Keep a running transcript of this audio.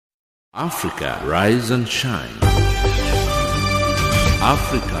Africa, rise and shine.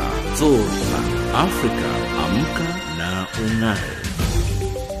 Africa, zorka. Africa, amka na ungae.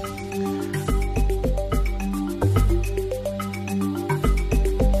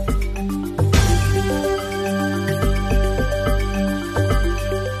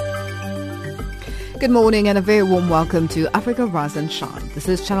 Good morning and a very warm welcome to Africa Rise and Shine. This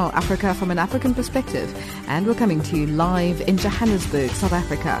is Channel Africa from an African perspective, and we're coming to you live in Johannesburg, South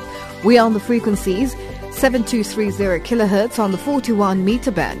Africa. We are on the frequencies 7230 kilohertz on the 41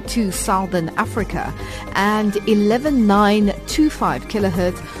 meter band to Southern Africa and 11925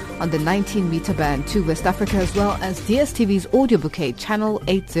 kilohertz on the 19 meter band to West Africa, as well as DSTV's audio bouquet channel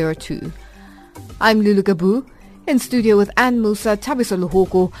 802. I'm Lulu Gabu. In studio with Ann Musa, Tabiso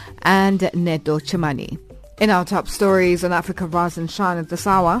Luhoko and Nedo Chimani. In our top stories on Africa Rise and Shine at this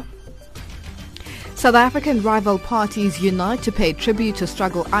hour, South African rival parties unite to pay tribute to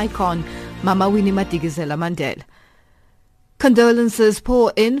struggle icon Mama Winnie Madikizela Mandela. Condolences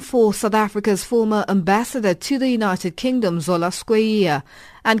pour in for South Africa's former ambassador to the United Kingdom, Zola Skweyiya,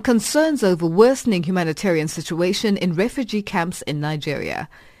 and concerns over worsening humanitarian situation in refugee camps in Nigeria.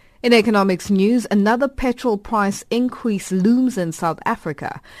 In economics news, another petrol price increase looms in South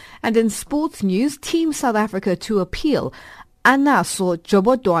Africa. And in sports news, Team South Africa to appeal Anaso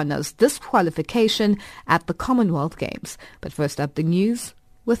Jobodwana's disqualification at the Commonwealth Games. But first up, the news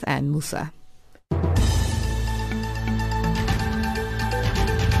with Ann Musa.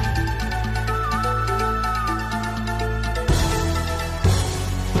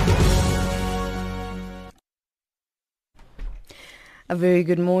 A very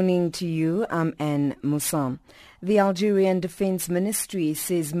good morning to you. I'm Anne Musa. The Algerian Defense Ministry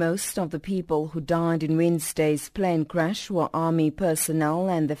says most of the people who died in Wednesday's plane crash were army personnel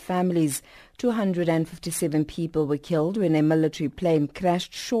and their families. 257 people were killed when a military plane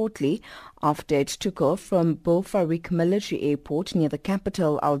crashed shortly after it took off from Beaufarik Military Airport near the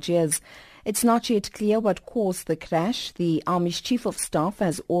capital, Algiers. It's not yet clear what caused the crash. The Army's Chief of Staff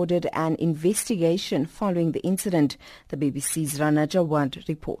has ordered an investigation following the incident, the BBC's Rana Jawad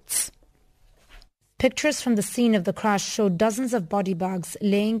reports. Pictures from the scene of the crash show dozens of body bags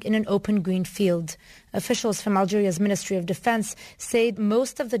laying in an open green field. Officials from Algeria's Ministry of Defense say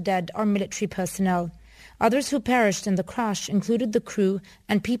most of the dead are military personnel. Others who perished in the crash included the crew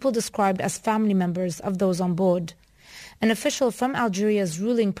and people described as family members of those on board. An official from Algeria's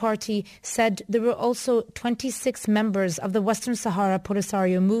ruling party said there were also 26 members of the Western Sahara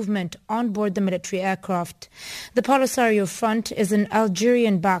Polisario movement on board the military aircraft. The Polisario Front is an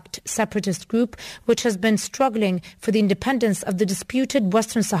Algerian-backed separatist group which has been struggling for the independence of the disputed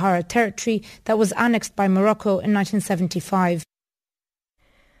Western Sahara territory that was annexed by Morocco in 1975.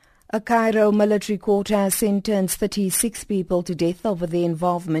 A Cairo military court has sentenced 36 people to death over their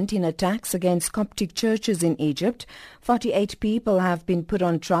involvement in attacks against Coptic churches in Egypt. 48 people have been put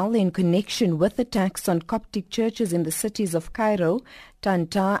on trial in connection with attacks on Coptic churches in the cities of Cairo,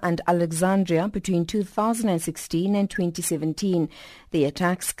 Tanta and Alexandria between 2016 and 2017. The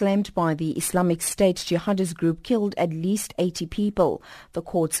attacks claimed by the Islamic State jihadist group killed at least 80 people. The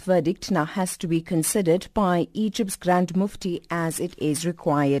court's verdict now has to be considered by Egypt's Grand Mufti as it is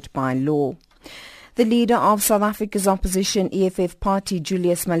required by law. The leader of South Africa's opposition EFF party,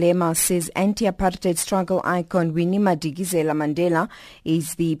 Julius Malema, says anti-apartheid struggle icon Winnie Madikizela Mandela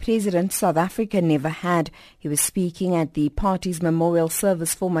is the president South Africa never had. He was speaking at the party's memorial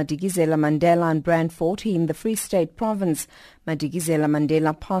service for Madikizela Mandela in Brandfort in the Free State province. Madikizela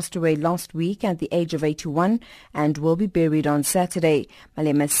Mandela passed away last week at the age of 81 and will be buried on Saturday.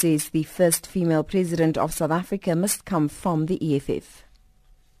 Malema says the first female president of South Africa must come from the EFF.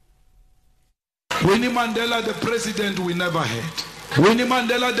 Winnie Mandela, the president we never had. Winnie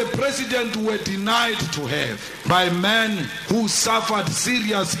Mandela, the president we were denied to have by men who suffered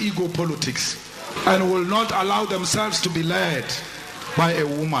serious ego politics and will not allow themselves to be led by a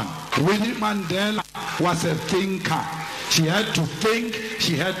woman. Winnie Mandela was a thinker. She had to think,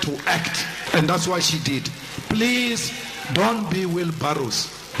 she had to act, and that's what she did. Please don't be wheelbarrows.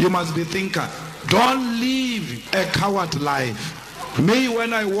 You must be thinker. Don't live a coward life. Me,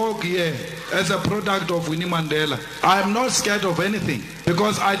 when I walk here as a product of Winnie Mandela, I am not scared of anything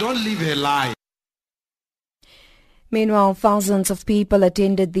because I don't live a lie. Meanwhile, thousands of people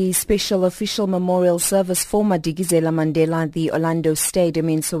attended the special official memorial service for Madikizela Mandela at the Orlando Stadium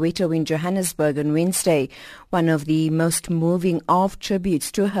in Soweto in Johannesburg on Wednesday. One of the most moving of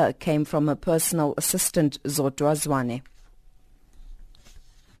tributes to her came from her personal assistant, Zodwa Zwane.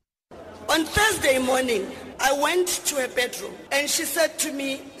 On Thursday morning, I went to her bedroom and she said to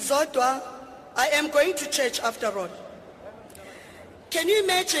me, Zodwa, I am going to church after all. Can you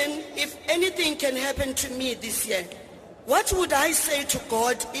imagine if anything can happen to me this year? What would I say to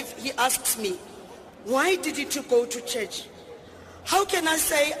God if he asks me, why didn't you go to church? How can I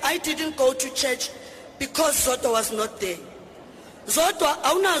say I didn't go to church because Zodwa was not there? Zodwa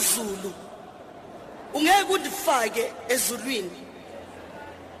awuna Zulu. Ungeke undifake ezulwini.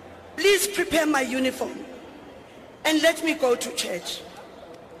 Please prepare my uniform and let me go to church.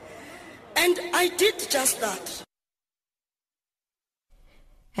 And I did just that.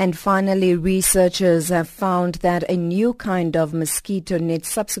 And finally, researchers have found that a new kind of mosquito net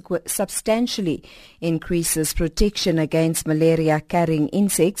substantially increases protection against malaria-carrying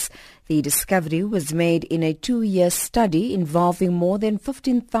insects. The discovery was made in a 2-year study involving more than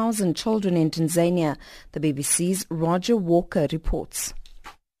 15,000 children in Tanzania. The BBC's Roger Walker reports.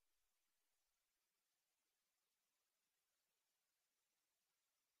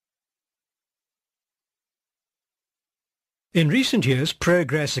 In recent years,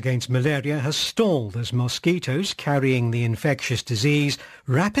 progress against malaria has stalled as mosquitoes carrying the infectious disease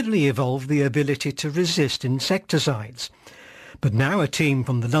rapidly evolve the ability to resist insecticides. But now a team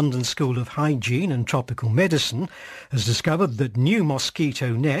from the London School of Hygiene and Tropical Medicine has discovered that new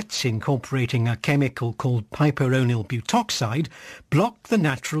mosquito nets incorporating a chemical called piperonyl butoxide block the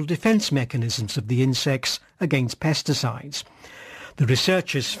natural defence mechanisms of the insects against pesticides. The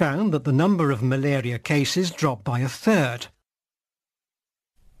researchers found that the number of malaria cases dropped by a third.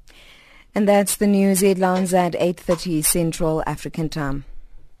 And that's the news headlines at 8:30 Central African Time.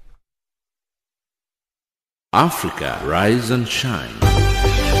 Africa, rise and shine.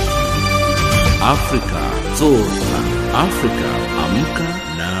 Africa, zorka. Africa, amka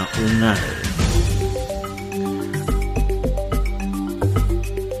na ung'are.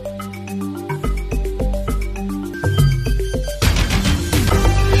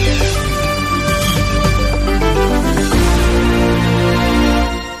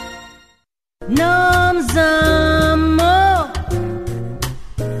 Nomzamo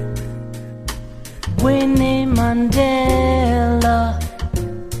Winnie Mandela.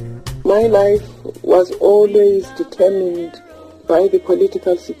 My life was always determined by the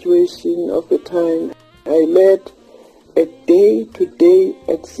political situation of the time. I led a day-to-day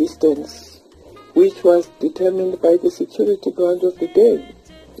existence which was determined by the security branch of the day.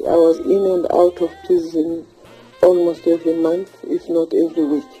 I was in and out of prison almost every month, if not every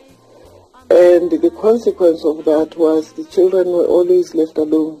week. And the consequence of that was the children were always left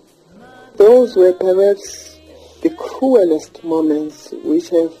alone. Those were perhaps the cruelest moments which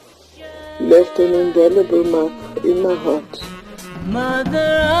have left an indelible mark in my heart.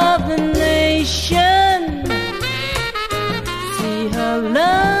 Mother of the nation, see her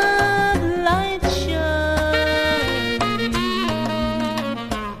love light shine.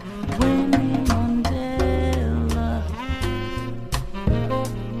 Winnie Mandela.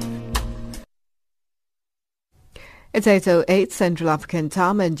 It's 8:08 Central African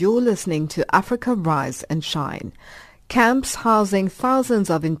Time and you're listening to Africa Rise and Shine. Camps housing thousands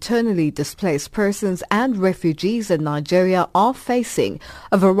of internally displaced persons and refugees in Nigeria are facing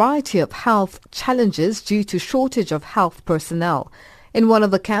a variety of health challenges due to shortage of health personnel. In one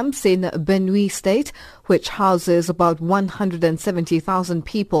of the camps in Benue State, which houses about 170,000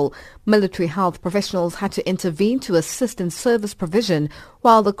 people, military health professionals had to intervene to assist in service provision,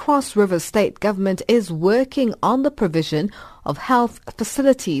 while the Cross River State government is working on the provision of health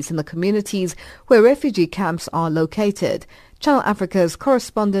facilities in the communities where refugee camps are located. Channel Africa's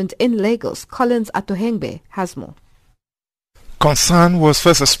correspondent in Lagos, Collins Atohengbe, has more. Concern was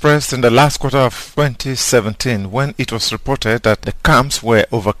first expressed in the last quarter of 2017 when it was reported that the camps were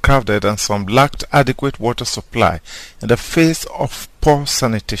overcrowded and some lacked adequate water supply in the face of poor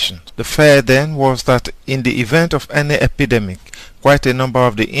sanitation. The fear then was that in the event of any epidemic, quite a number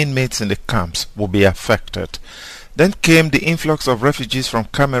of the inmates in the camps would be affected. Then came the influx of refugees from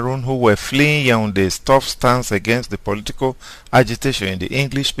Cameroon who were fleeing Yaoundé's tough stance against the political agitation in the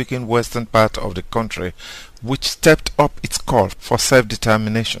English-speaking western part of the country, which stepped up its call for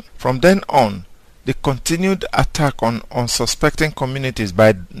self-determination. From then on, the continued attack on unsuspecting communities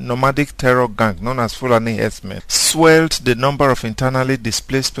by nomadic terror gang known as Fulani herdsmen swelled the number of internally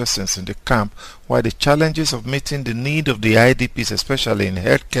displaced persons in the camp, while the challenges of meeting the need of the IDPs, especially in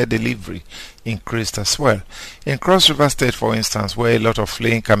healthcare delivery, increased as well. In Cross River State, for instance, where a lot of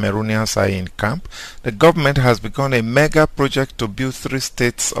fleeing Cameroonians are in camp, the government has begun a mega project to build 3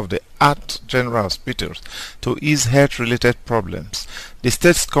 state-of-the-art general hospitals to ease health-related problems. The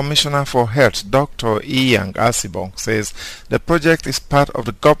State's Commissioner for Health, Dr. Iyang Asibong, says the project is part of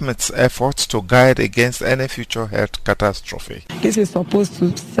the government's efforts to guide against any future health catastrophe. This is supposed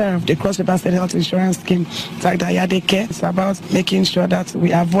to serve the Cross River State Health insurance scheme. It's about making sure that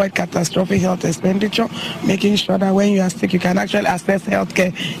we avoid catastrophic health expenditure, making sure that when you are sick, you can actually access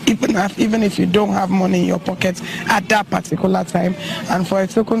healthcare, even if you don't have money in your pocket at that particular time. And for a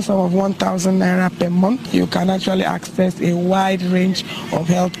token sum of 1,000 naira per month, you can actually access a wide range of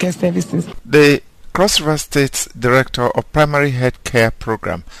healthcare services. The Cross River State's Director of Primary Health Care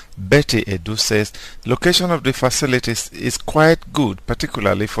Program, Betty Edu, says location of the facilities is quite good,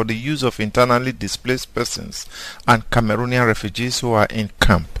 particularly for the use of internally displaced persons and Cameroonian refugees who are in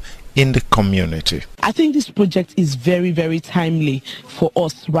camp in the community. I think this project is very, very timely for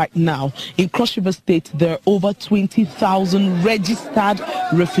us right now. In Cross River State, there are over 20,000 registered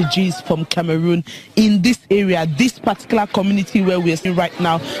refugees from Cameroon in this area. This particular community where we are sitting right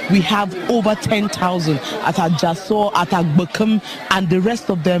now, we have over 10,000 at Adjaso, at Agbokum, and the rest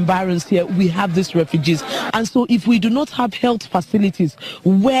of the environs here. We have these refugees. And so if we do not have health facilities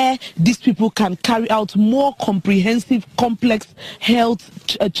where these people can carry out more comprehensive, complex health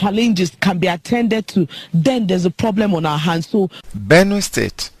challenges can be attended to, then there's a problem on our hands. So Benue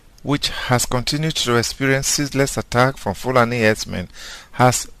State, which has continued to experience ceaseless attack from Fulani herdsmen,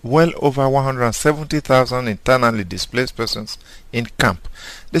 has well over 170,000 internally displaced persons in camp.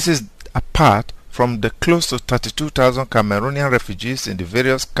 This is apart from the close to 32,000 Cameroonian refugees in the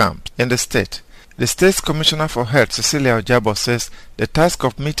various camps in the state. The State's Commissioner for Health, Cecilia Ojabo, says the task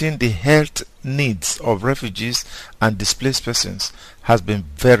of meeting the health needs of refugees and displaced persons has been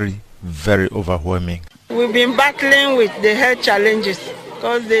very, very overwhelming. We've been battling with the health challenges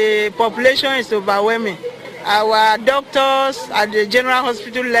because the population is overwhelming. Our doctors at the general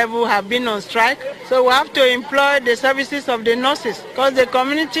hospital level have been on strike, so we have to employ the services of the nurses because the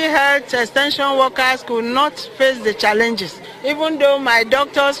community health extension workers could not face the challenges, even though my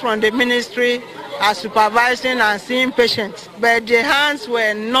doctors from the ministry are supervising and seeing patients, but their hands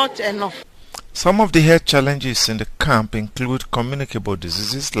were not enough. Some of the health challenges in the camp include communicable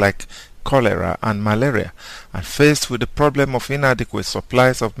diseases like cholera and malaria, and faced with the problem of inadequate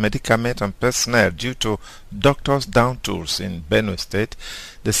supplies of medicament and personnel due to doctors' down tools in Benue State,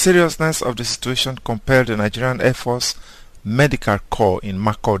 the seriousness of the situation compelled the Nigerian Air Force Medical Corps in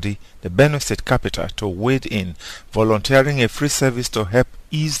Makurdi, the Benue State capital, to wade in, volunteering a free service to help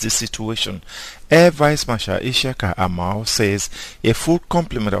ease the situation. Air Vice Marshal Ishaka Amao says a full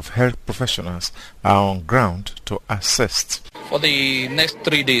complement of health professionals are on ground to assist. For the next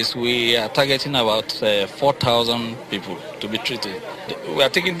 3 days, we are targeting about 4,000 people to be treated. We are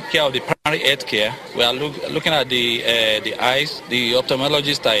taking care of the primary health care. We are looking at the eyes, the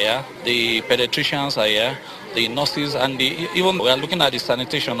ophthalmologists are here, the pediatricians are here, the nurses, and even we are looking at the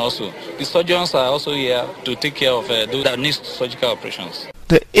sanitation also. The surgeons are also here to take care of those that need surgical operations.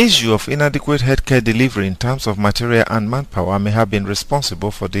 The issue of inadequate healthcare delivery in terms of material and manpower may have been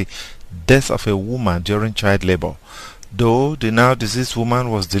responsible for the death of a woman during child labor. Though the now deceased woman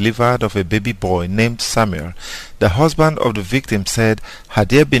was delivered of a baby boy named Samuel, the husband of the victim said had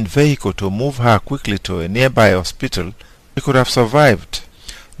there been vehicle to move her quickly to a nearby hospital, she could have survived.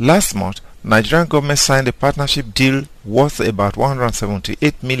 Last month, Nigerian government signed a partnership deal worth about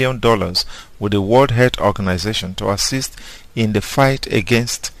 $178 million with the World Health Organization to assist in the fight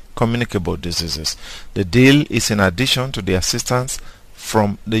against communicable diseases. The deal is in addition to the assistance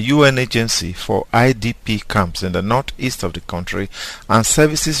from the UN Agency for IDP camps in the northeast of the country and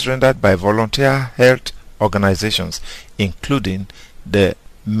services rendered by volunteer health organizations, including the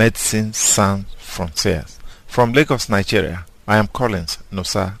Médecins Sans Frontières. From Lagos, Nigeria, I am Collins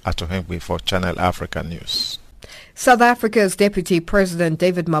Nosa Atohengwe for Channel Africa News. South Africa's Deputy President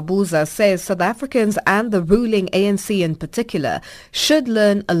David Mabuza says South Africans and the ruling ANC in particular should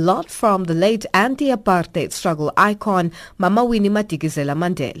learn a lot from the late anti-apartheid struggle icon Mama Winnie Madikizela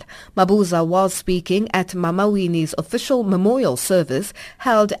Mandela. Mabuza was speaking at Mama Winnie's official memorial service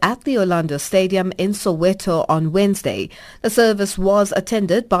held at the Orlando Stadium in Soweto on Wednesday. The service was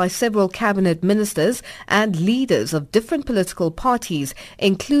attended by several cabinet ministers and leaders of different political parties,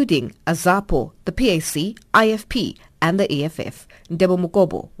 including AZAPO, the PAC, IFP and the EFF. Ndebo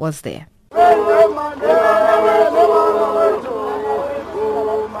Mukobo was there.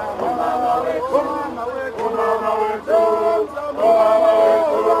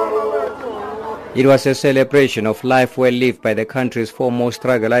 It was a celebration of life well lived by the country's foremost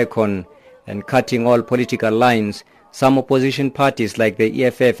struggle icon, and cutting all political lines, some opposition parties like the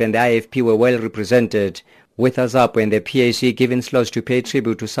EFF and the IFP were well represented, with AZAPO and the PAC giving slots to pay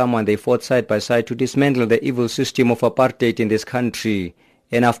tribute to someone they fought side by side to dismantle the evil system of apartheid in this country.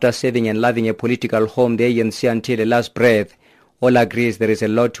 And after saving and loving a political home, the ANC until the last breath, all agrees there is a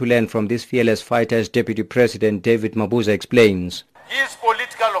lot to learn from this fearless fighter, as Deputy President David Mabuza explains. His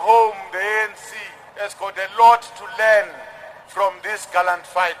political home, the ANC, has got a lot to learn from this gallant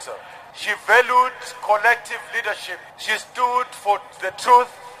fighter. She valued collective leadership. She stood for the truth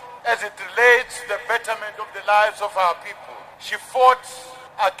as it relates to the betterment of the lives of our people. She fought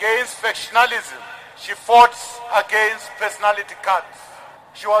against factionalism. She fought against personality cults.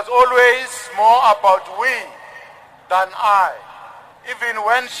 She was always more about we than I. Even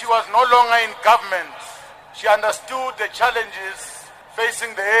when she was no longer in government, she understood the challenges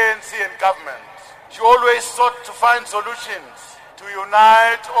facing the ANC and government. She always sought to find solutions to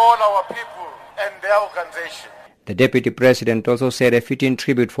unite all our people and their organization. The Deputy President also said a fitting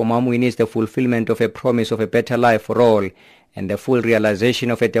tribute for Mamwini is the fulfillment of a promise of a better life for all and the full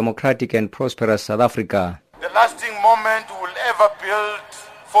realization of a democratic and prosperous South Africa. The lasting moment we will ever build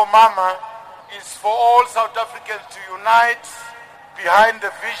for Mama is for all South Africans to unite behind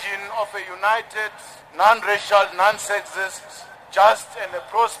the vision of a united, non-racial, non-sexist, just and a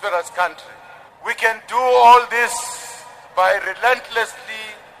prosperous country. We can do all this by relentlessly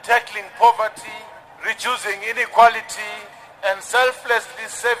tackling poverty, reducing inequality, and selflessly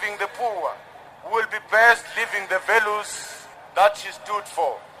serving the poor, who will be best living the values that she stood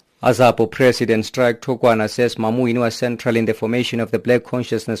for. AZAPO President Strike Tokwana says Mamwini was central in the formation of the Black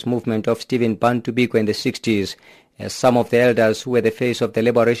Consciousness movement of Stephen Bantu Biko in the 60s, as some of the elders who were the face of the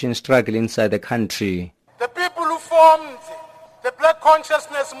liberation struggle inside the country. The people who formed the Black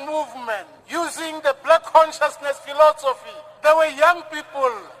Consciousness movement, using the Black Consciousness philosophy, they were young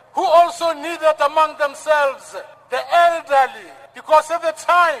people who also needed among themselves the elderly, because at the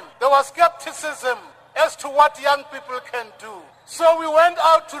time there was skepticism as to what young people can do. So we went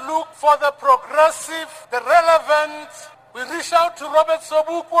out to look for the progressive, the relevant. We reached out to Robert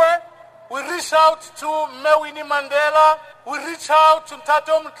Sobukwe, we reached out to Winnie Mandela, we reached out to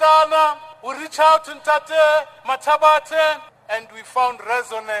Ntate Mhlana, we reached out to Ntate Mathabate, and we found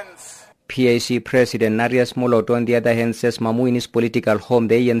resonance. PAC President Narius Moloto, on the other hand, says Mamwini's political home,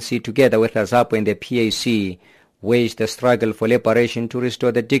 the ANC, together with AZAPO and the PAC, waged the struggle for liberation to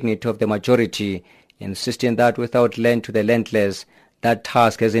restore the dignity of the majority, insisting that without land to the landless, that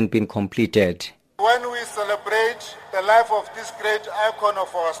task hasn't been completed. When we celebrate the life of this great icon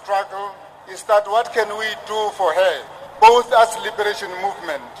of our struggle, is that what can we do for her, both as liberation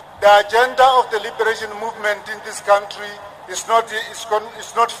movement. The agenda of the liberation movement in this country is not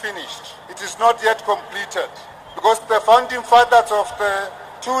finished. It is not yet completed, because the founding fathers of the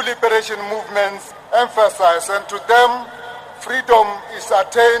two liberation movements emphasize, and to them, freedom is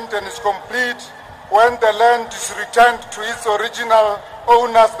attained and is complete when the land is returned to its original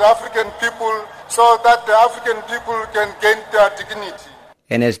owners, the African people, so that the African people can gain their dignity.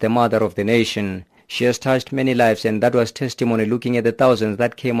 And as the mother of the nation, she has touched many lives, and that was testimony looking at the thousands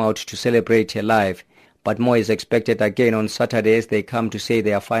that came out to celebrate her life. But more is expected again on Saturday as they come to say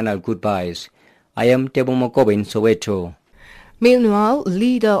their final goodbyes. I am Tebo Mokobe in Soweto. Meanwhile,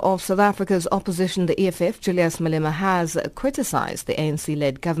 leader of South Africa's opposition, the EFF, Julius Malema, has criticized the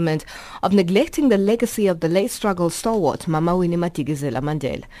ANC-led government of neglecting the legacy of the late struggle stalwart Mamawini Madikizela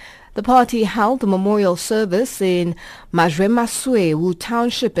Mandela. The party held the memorial service in Majwemaswewu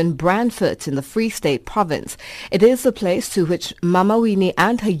Township in Brandfort in the Free State Province. It is the place to which Mamawini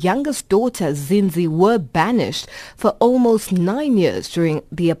and her youngest daughter Zinzi were banished for almost 9 years during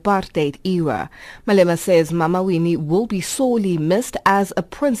the apartheid era. Malema says Mamawini will be sorely missed as a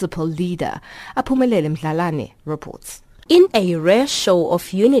principal leader. Aphumelele Mdlalane reports. In a rare show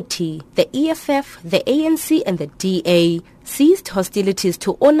of unity, the EFF, the ANC and the DA ceased hostilities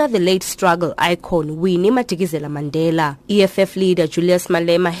to honor the late struggle icon Winnie Madikizela Mandela. EFF leader Julius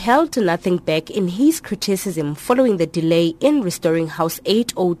Malema held nothing back in his criticism following the delay in restoring House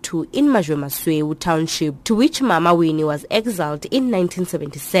 802 in Majwemaswewu Township, to which Mama Winnie was exiled in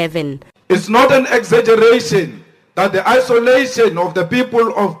 1977. It's not an exaggeration that the isolation of the people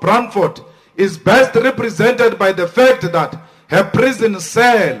of Brandfort is best represented by the fact that her prison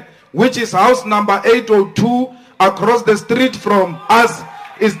cell, which is house number 802 across the street from us,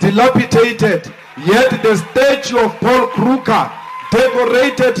 is dilapidated, yet the statue of Paul Kruger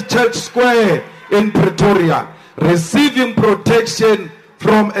decorated Church Square in Pretoria, receiving protection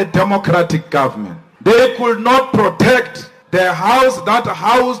from a democratic government. They could not protect the house that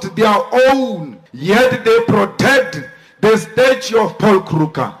housed their own, yet they protect the statue of Paul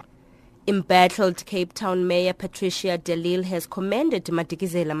Kruger. Embattled Cape Town Mayor Patricia de Lille has commended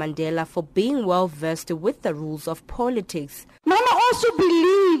Madikizela Mandela for being well versed with the rules of politics. Mama also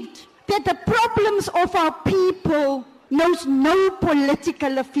believed that the problems of our people knows no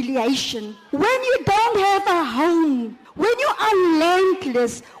political affiliation. When you don't have a home, when you are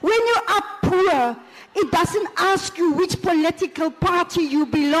landless, when you are poor, it doesn't ask you which political party you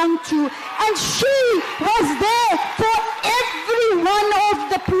belong to. And she was there for every one of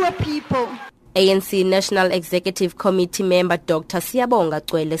the poor people. ANC National Executive Committee member Dr. Siyabonga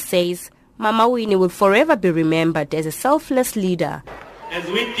Cwele says Mama Winnie will forever be remembered as a selfless leader. As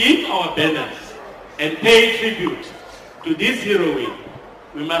we dip our banners and pay tribute to this heroine,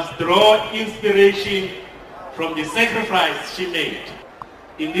 we must draw inspiration from the sacrifice she made.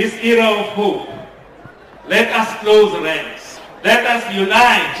 In this era of hope, let us close ranks. Let us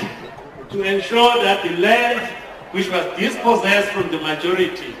unite to ensure that the land which was dispossessed from the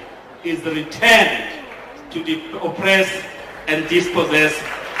majority is returned to the oppressed and dispossessed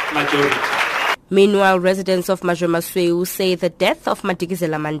majority. Meanwhile, residents of Majwe-Masweu say the death of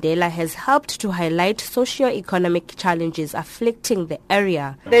Madikizela Mandela has helped to highlight socio-economic challenges afflicting the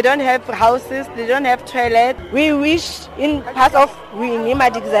area. They don't have houses, they don't have toilet. We wish, in part of Winnie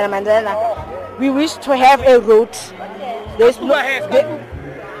Madikizela Mandela, we wish to have a road. There's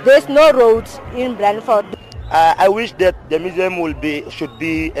no road in Brandford. I wish that the museum should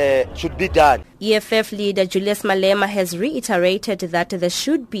be done. EFF leader Julius Malema has reiterated that there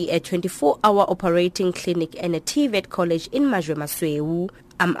should be a 24-hour operating clinic and a TVET college in Majwe-Masweu.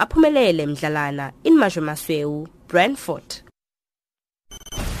 I'm Aphumelele Mdlalana in Majwe-Masweu, Brandford.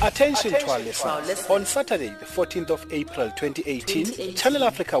 Attention to our listeners. On Saturday, the 14th of April 2018, Channel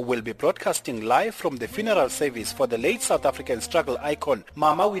Africa will be broadcasting live from the funeral service for the late South African struggle icon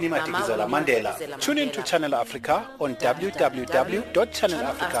Mama Winnie Madikizela Mandela. Tune in to Channel Africa on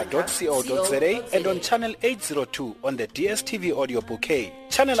www.channelafrica.co.za and on Channel 802 on the DSTV audio bouquet.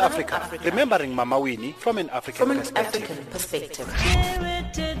 Channel Africa, remembering Mama Winnie from an African perspective.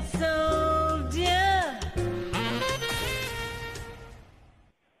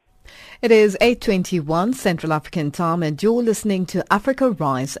 It is 8:21 Central African Time and you're listening to Africa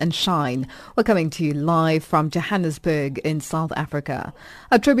Rise and Shine. We're coming to you live from Johannesburg in South Africa.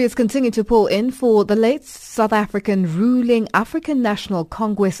 Our tributes continue to pour in for the late South African ruling African National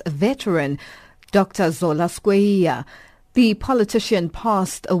Congress veteran, Dr. Zola Skweyiya. The politician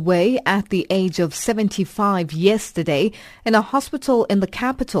passed away at the age of 75 yesterday in a hospital in the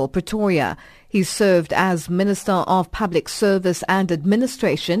capital, Pretoria. He served as Minister of Public Service and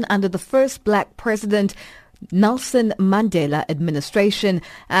Administration under the first black president, Nelson Mandela administration,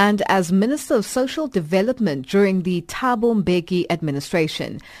 and as Minister of Social Development during the Thabo Mbeki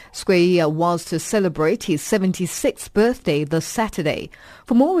administration. Skweyiya was to celebrate his 76th birthday this Saturday.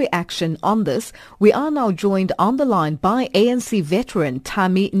 For more reaction on this, we are now joined on the line by ANC veteran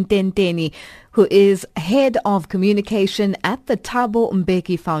Thami Ntenteni, who is head of communication at the Thabo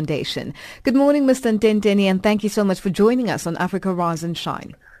Mbeki Foundation. Good morning, Mr. Ntenteni, and thank you so much for joining us on Africa Rise and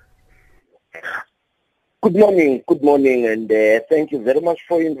Shine. Good morning, and thank you very much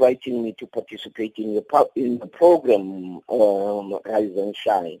for inviting me to participate in the program Rise and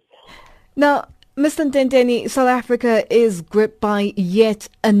Shine. Now, Mr. Ntenteni, South Africa is gripped by yet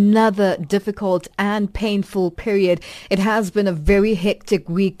another difficult and painful period. It has been a very hectic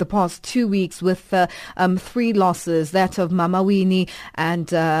week, the past 2 weeks, with 3 losses, that of Mama Winnie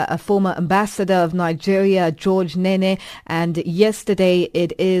and a former ambassador of Nigeria, George Nene, and yesterday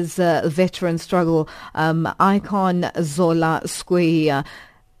it is veteran struggle icon Zola Skweyiya.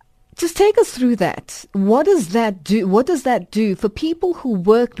 Just take us through that. What does that do? What does that do for people who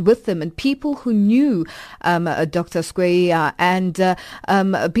worked with him and people who knew Dr. Skweyiya and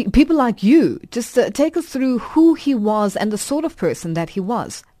people like you? Just take us through who he was and the sort of person that he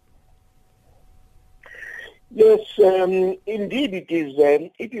was. Yes, indeed, it is a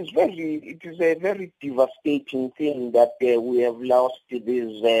very devastating thing that we have lost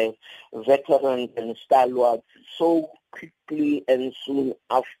these veterans and stalwarts so quickly and soon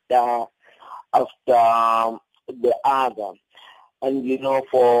after the other. And you know,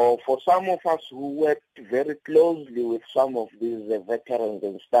 for some of us who worked very closely with some of these veterans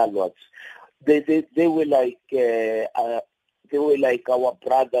and stalwarts, they were like our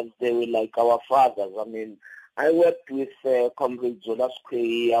brothers, they were like our fathers. I mean, I worked with Comrade Zola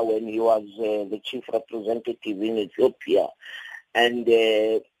Skweyiya when he was the chief representative in Ethiopia, and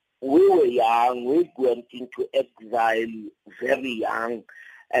we were young. We went into exile very young,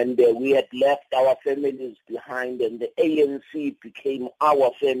 and we had left our families behind, and the ANC became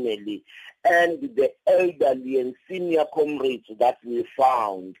our family. And the elderly and senior comrades that we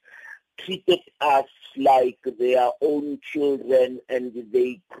found treated us like their own children, and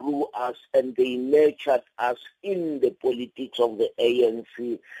they grew us and they nurtured us in the politics of the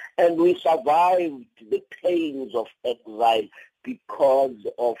ANC, and we survived the pains of exile because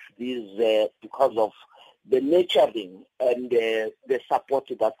of because of the nurturing and the support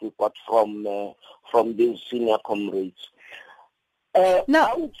that we got from these senior comrades. No.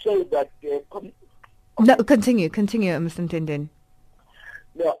 I would say that. No, continue, Mr. Ntindin.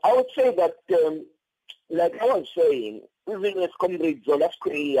 No, I would say that, like I was saying, even with Comrade Zola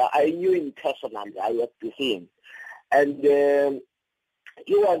Skweyiya, I knew him personally. I worked with him, and he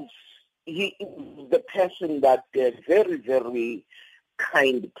was the person that very, very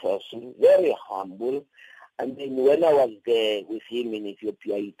kind person, very humble. I mean, when I was there with him in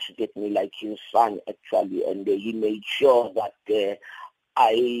Ethiopia, he treated me like his son, actually, and he made sure that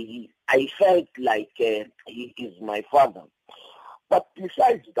I felt like he is my father. But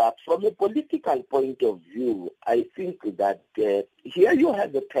besides that, from a political point of view, I think that here you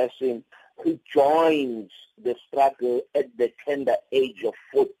have a person who joins the struggle at the tender age of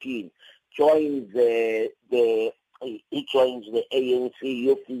 14, he joins the ANC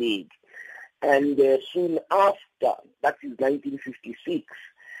Youth League. And soon after, that is 1956,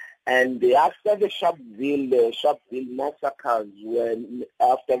 and after the Sharpeville massacres,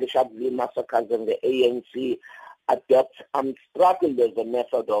 and the ANC adopts armed struggle as a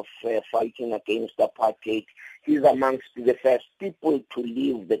method of fighting against apartheid, he's amongst the first people to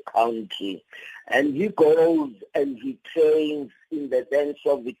leave the country. And he goes and he trains in the then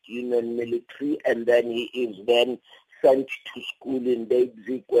Soviet Union military, and then he is then sent to school in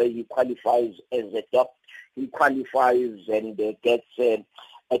Leipzig, where he qualifies as a doctor. He qualifies and gets a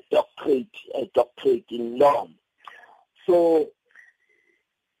doctorate in law. So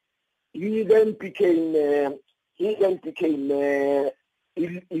he then became he became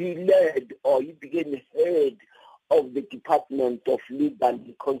head of the Department of Legal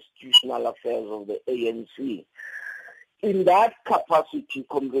and Constitutional Affairs of the ANC. In that capacity,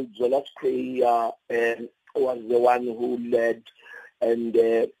 Comrade Zola Skweyiya was the one who led and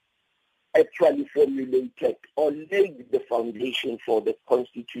actually formulated or laid the foundation for the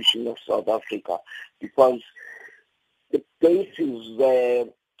Constitution of South Africa, because the basis,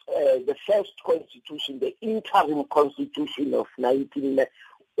 the first constitution, the interim constitution of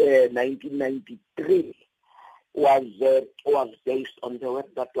 1993, was based on the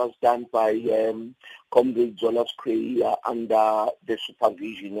work that was done by Comrade Zola Skweyiya under the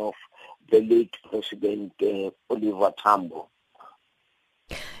supervision of the late President Oliver Tambo.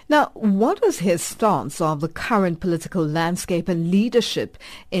 Now, what was his stance of the current political landscape and leadership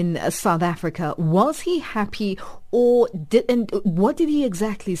in South Africa? Was he happy, and what did he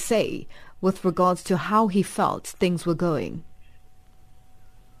exactly say with regards to how he felt things were going?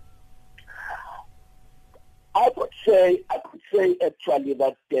 I could say actually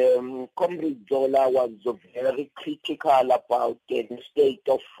that Comrade Zola was very critical about the state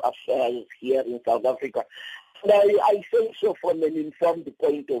of affairs here in South Africa. And I say so from an informed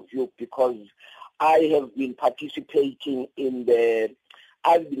point of view, because I have been participating in the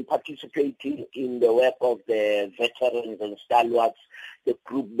work of the veterans and stalwarts, the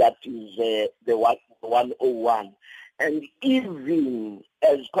group that is the 101. And even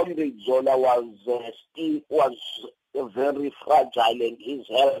as Comrade Zola was very fragile and his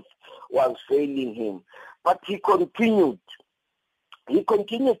health was failing him, but he continued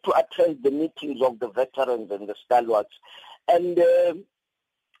to attend the meetings of the veterans and the stalwarts, and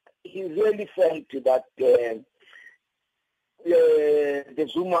he really felt that the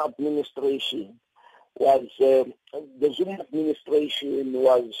Zuma administration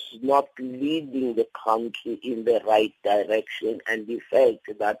was not leading the country in the right direction, and he felt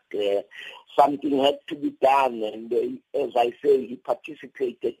that something had to be done. And as I say, he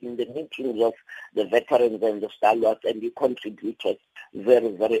participated in the meetings of the veterans and the stalwarts, and he contributed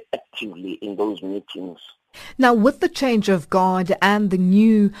very, very actively in those meetings. Now, with the change of guard and the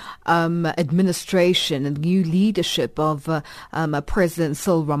new administration and the new leadership of President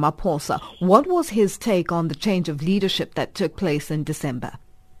Cyril Ramaphosa, what was his take on the change of leadership that took place in December?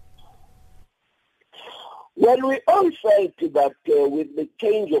 Well, we all felt that with the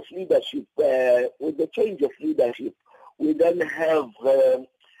change of leadership, we then have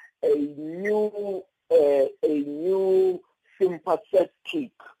a new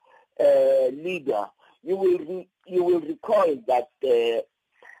sympathetic leader. You will recall that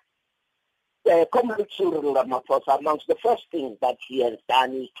Comrade Cyril Ramaphosa, amongst the first things that he has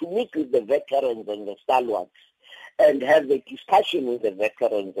done is to meet with the veterans and the stalwarts and have a discussion with the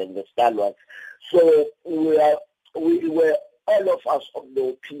veterans and the stalwarts. So we were all of us of the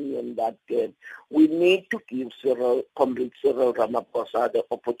opinion that we need to give Comrade Cyril Ramaphosa the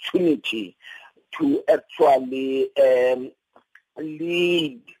opportunity to actually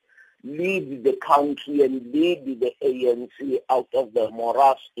lead the country and lead the ANC out of the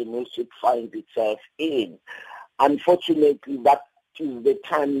morass in which it finds itself in. Unfortunately, that is the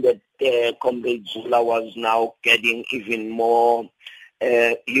time that Comrade Zuma was now getting even more.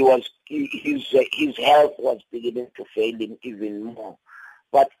 His health was beginning to fail him even more.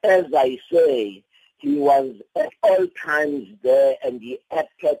 But as I say, he was at all times there, and he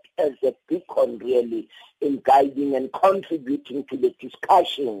acted as a beacon really in guiding and contributing to the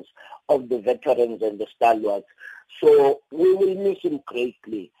discussions of the veterans and the stalwarts. So we will miss him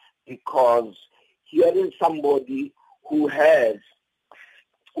greatly, because here is somebody who has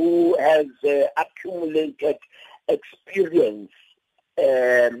accumulated experience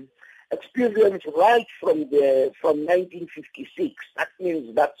right from 1956. That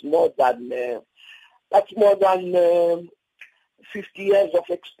means that's more than 50 years of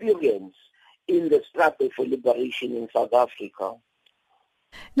experience in the struggle for liberation in South Africa.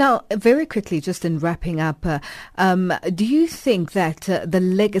 Now, very quickly, just in wrapping up, do you think that the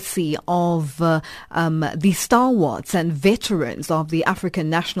legacy of the stalwarts and veterans of the African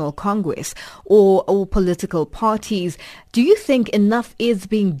National Congress or political parties, do you think enough is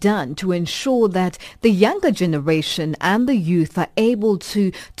being done to ensure that the younger generation and the youth are able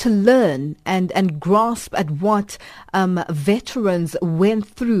to learn and grasp at what veterans went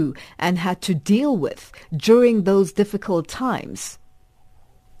through and had to deal with during those difficult times?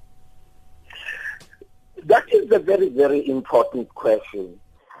 That is a very, very important question.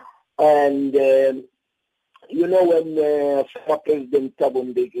 And, when former President Thabo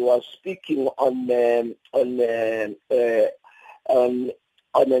Mbeki was speaking on an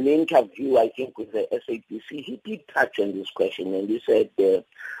interview, I think, with the SABC, he did touch on this question, and he said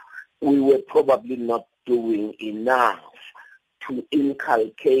we were probably not doing enough to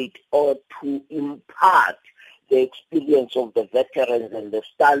inculcate or to impart the experience of the veterans and the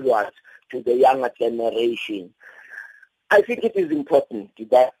stalwarts to the younger generation. I think it is important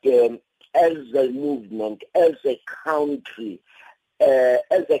that as a movement, as a country,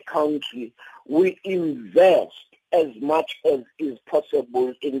 we invest as much as is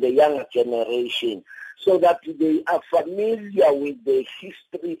possible in the younger generation, so that they are familiar with the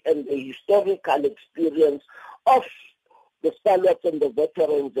history and the historical experience of the stalwarts and the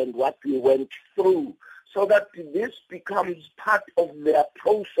veterans and what we went through, so that this becomes part of their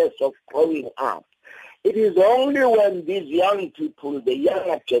process of growing up. It is only when these young people, the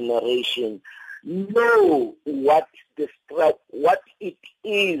younger generation, know what it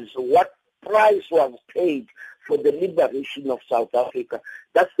is, what price was paid for the liberation of South Africa,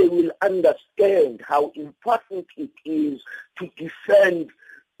 that they will understand how important it is to defend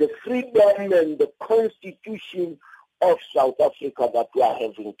the freedom and the constitution of South Africa that we are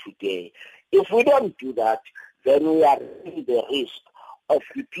having today. If we don't do that, then we are in the risk of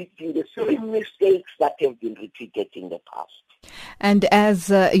repeating the same mistakes that have been repeated in the past. And as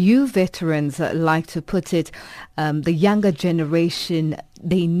you veterans like to put it, the younger generation,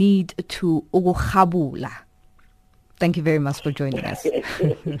 they need to ukhabula. Thank you very much for joining us.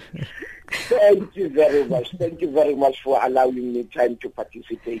 Thank you very much. Thank you very much for allowing me time to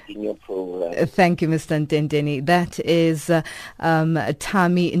participate in your program. Thank you, Mr. Ntendeni. That is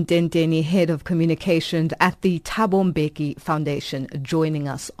Tami Ntendeni, Head of Communications at the Thabo Mbeki Foundation, joining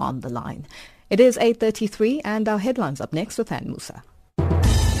us on the line. It is 8:33 and our headlines up next with Ann Musa.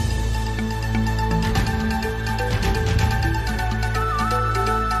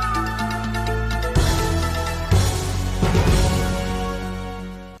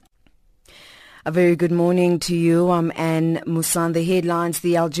 A very good morning to you. I'm Anne Musan. The headlines: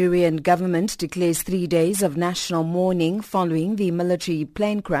 the Algerian government declares 3 days of national mourning following the military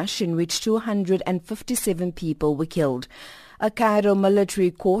plane crash in which 257 people were killed. A Cairo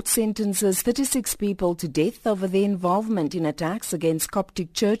military court sentences 36 people to death over their involvement in attacks against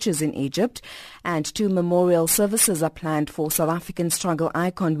Coptic churches in Egypt, and 2 memorial services are planned for South African struggle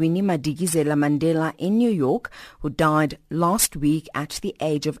icon Winnie Madikizela Mandela in New York, who died last week at the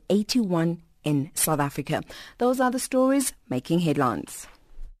age of 81 in South Africa. Those are the stories making headlines.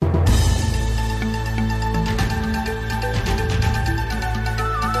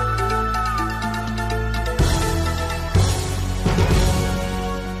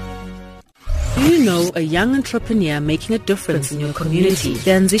 Do you know a young entrepreneur making a difference in your community?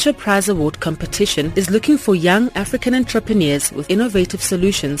 The Anzisha Prize Award competition is looking for young African entrepreneurs with innovative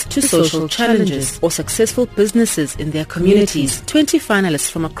solutions to social challenges or successful businesses in their communities. 20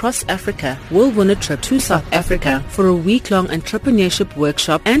 finalists from across Africa will win a trip to South Africa for a week-long entrepreneurship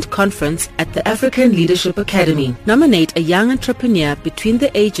workshop and conference at the African Leadership Academy. Nominate a young entrepreneur between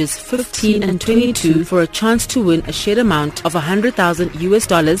the ages 15 and 22 for a chance to win a shared amount of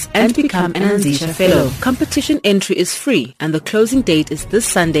 $100,000 and become an Anzisha Fellow. Competition entry is free and the closing date is this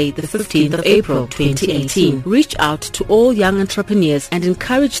Sunday, the 15th of April, 2018. Reach out to all young entrepreneurs and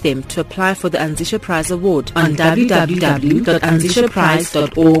encourage them to apply for the Anzisha Prize Award on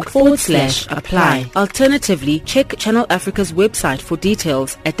www.anzishaprize.org/apply. Alternatively, check Channel Africa's website for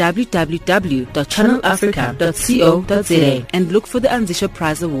details at www.channelafrica.co.za and look for the Anzisha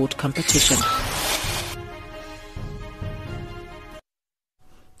Prize Award competition.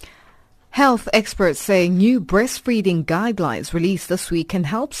 Health experts say new breastfeeding guidelines released this week can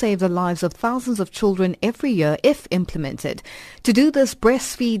help save the lives of thousands of children every year if implemented. To do this,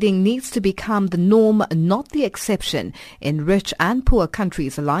 breastfeeding needs to become the norm, not the exception, in rich and poor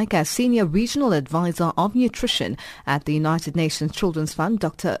countries alike, as Senior Regional Advisor of Nutrition at the United Nations Children's Fund,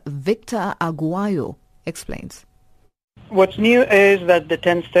 Dr. Victor Aguayo, explains. What's new is that the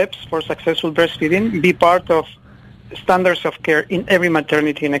 10 steps for successful breastfeeding be part of standards of care in every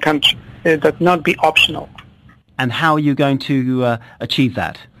maternity in a country, that not be optional. And how are you going to achieve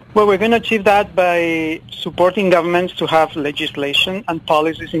that? Well, we're going to achieve that by supporting governments to have legislation and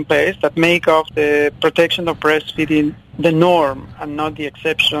policies in place that make of the protection of breastfeeding the norm and not the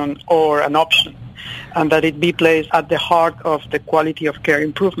exception or an option, and that it be placed at the heart of the quality of care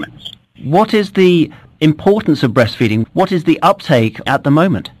improvements. What is the importance of breastfeeding? What is the uptake at the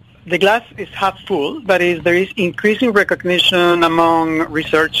moment? The glass is half full, that is, there is increasing recognition among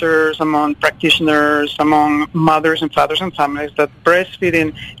researchers, among practitioners, among mothers and fathers and families that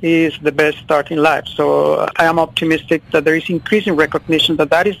breastfeeding is the best start in life. So I am optimistic that there is increasing recognition that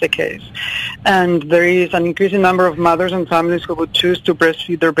that is the case. And there is an increasing number of mothers and families who would choose to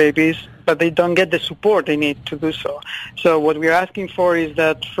breastfeed their babies, but they don't get the support they need to do so. So what we're asking for is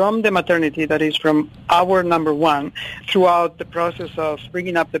that from the maternity, that is from hour number one, throughout the process of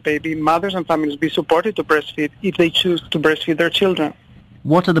bringing up the baby, mothers and families be supported to breastfeed if they choose to breastfeed their children.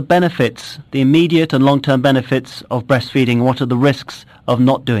 What are the benefits, the immediate and long-term benefits of breastfeeding? What are the risks of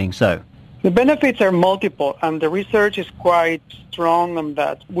not doing so? The benefits are multiple, and the research is quite strong on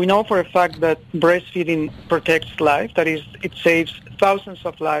that. We know for a fact that breastfeeding protects life. That is, it saves thousands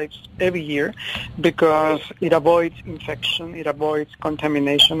of lives every year because it avoids infection, it avoids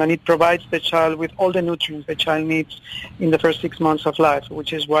contamination, and it provides the child with all the nutrients the child needs in the first 6 months of life,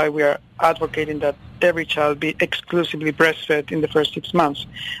 which is why we are advocating that every child be exclusively breastfed in the first 6 months.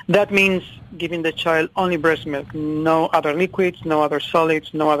 That means giving the child only breast milk, no other liquids, no other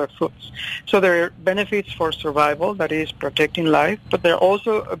solids, no other foods. So there are benefits for survival, that is protecting life, but there are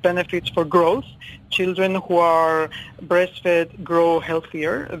also benefits for growth. Children who are breastfed grow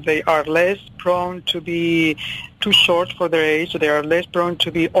healthier. They are less prone to be too short for their age. They are less prone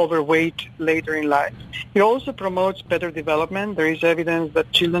to be overweight later in life. It also promotes better development. There is evidence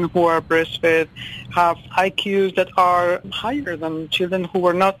that children who are breastfed have IQs that are higher than children who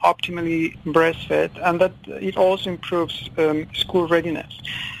were not optimally breastfed, and that it also improves school readiness.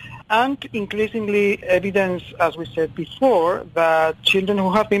 And increasingly evidence, as we said before, that children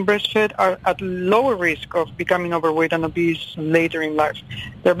who have been breastfed are at lower risk of becoming overweight and obese later in life.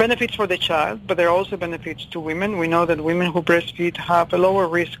 There are benefits for the child, but there are also benefits to women. We know that women who breastfeed have a lower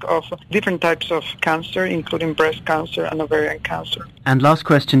risk of different types of cancer, including breast cancer and ovarian cancer. And last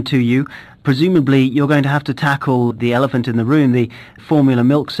question to you. Presumably you're going to have to tackle the elephant in the room, the formula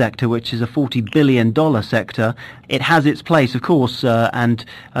milk sector, which is a $40 billion sector. It has its place, of course, and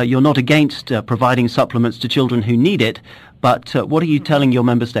you're not against providing supplements to children who need it, but what are you telling your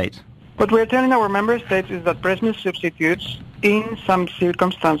member states? What we're telling our member states is that breast milk substitutes in some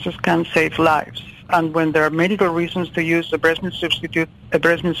circumstances can save lives. And when there are medical reasons to use a breast milk substitute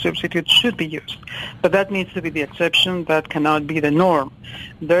should be used. But that needs to be the exception. That cannot be the norm.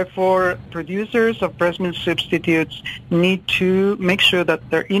 Therefore, producers of breast milk substitutes need to make sure that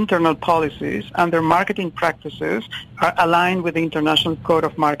their internal policies and their marketing practices are aligned with the International Code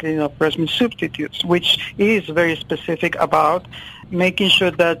of Marketing of Breast Milk Substitutes, which is very specific about making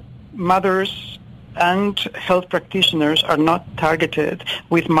sure that mothers and health practitioners are not targeted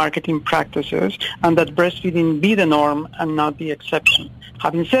with marketing practices, and that breastfeeding be the norm and not the exception.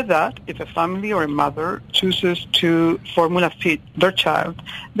 Having said that, if a family or a mother chooses to formula feed their child,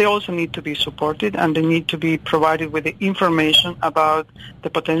 they also need to be supported, and they need to be provided with the information about the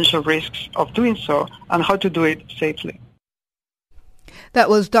potential risks of doing so and how to do it safely. That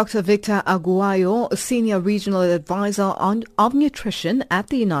was Dr. Victor Aguayo, Senior Regional Advisor of Nutrition at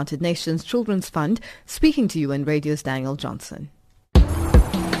the United Nations Children's Fund, speaking to you in Radio's Daniel Johnson.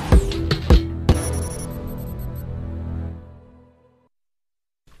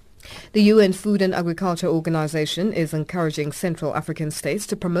 The UN Food and Agriculture Organization is encouraging Central African states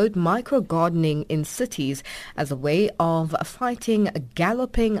to promote micro-gardening in cities as a way of fighting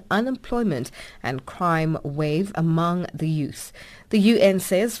galloping unemployment and crime wave among the youth. The UN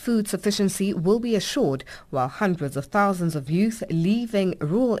says food sufficiency will be assured while hundreds of thousands of youth leaving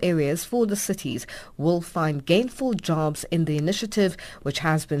rural areas for the cities will find gainful jobs in the initiative, which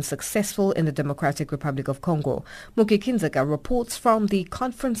has been successful in the Democratic Republic of Congo. Muki Kinzeka reports from the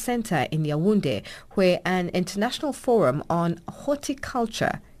conference center in Yaoundé, where an international forum on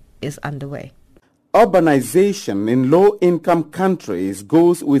horticulture is underway. Urbanization in low-income countries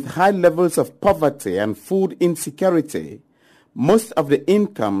goes with high levels of poverty and food insecurity. Most of the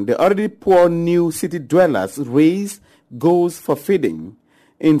income the already poor new city dwellers raise goes for feeding.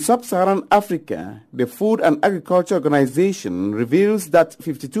 In sub-Saharan Africa, the Food and Agriculture Organization reveals that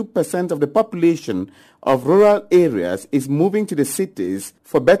 52% of the population of rural areas is moving to the cities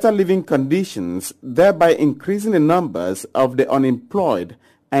for better living conditions, thereby increasing the numbers of the unemployed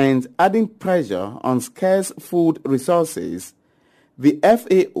and adding pressure on scarce food resources. The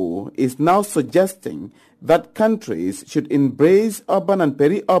FAO is now suggesting that countries should embrace urban and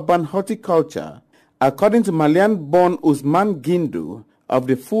peri-urban horticulture. According to Malian-born Usman Gindu of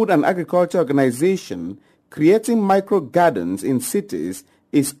the Food and Agriculture Organization, creating micro-gardens in cities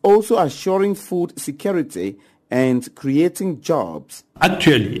is also assuring food security and creating jobs.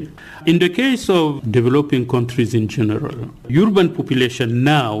 Actually, in the case of developing countries in general, urban population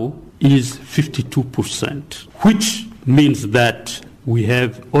now is 52%, which means that we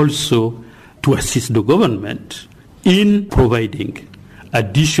have also to assist the government in providing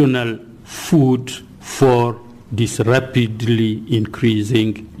additional food for this rapidly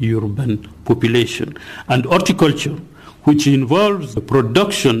increasing urban population. And horticulture, which involves the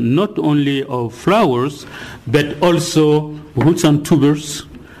production not only of flowers, but also roots and tubers,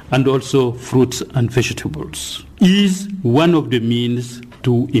 and also fruits and vegetables, is one of the means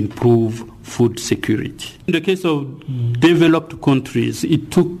to improve food security. In the case of developed countries,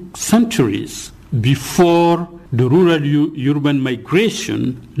 it took centuries before the rural-urban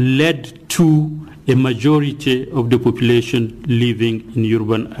migration led to a majority of the population living in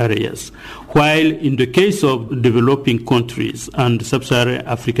urban areas. While in the case of developing countries and sub-Saharan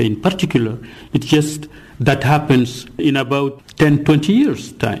Africa in particular, it's just that happens in about 10-20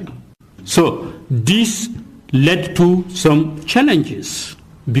 years' time. So this led to some challenges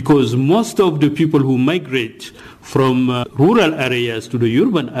because most of the people who migrate from rural areas to the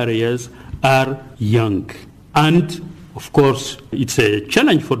urban areas are young. And of course, it's a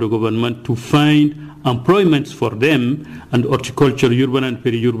challenge for the government to find employments for them, and horticulture, urban and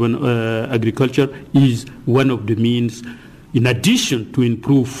peri-urban agriculture is one of the means. In addition to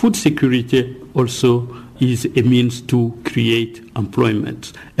improve food security, also is a means to create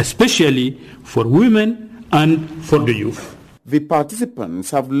employment, especially for women and for the youth. The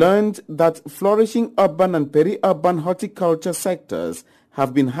participants have learned that flourishing urban and peri-urban horticulture sectors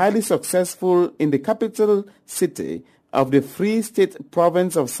have been highly successful in the capital city of the Free State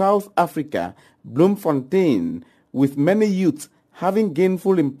Province of South Africa, Bloemfontein, with many youths having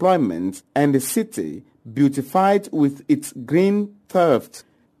gainful employment and the city beautified with its green turf.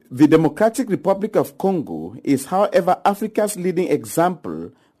 The Democratic Republic of Congo is, however, Africa's leading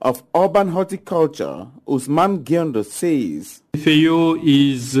example of urban horticulture, Usman Giondo says. FAO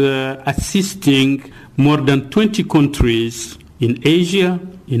is assisting more than 20 countries in Asia,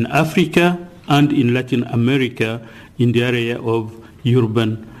 in Africa, and in Latin America in the area of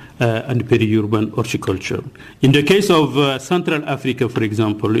urban and peri-urban horticulture. In the case of Central Africa, for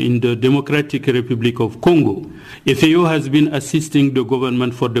example, in the Democratic Republic of Congo, FAO has been assisting the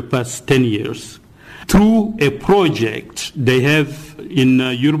government for the past 10 years. Through a project they have in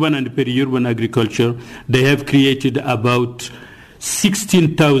urban and peri-urban agriculture, they have created about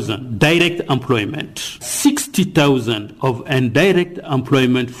 16,000 direct employment, 60,000 of indirect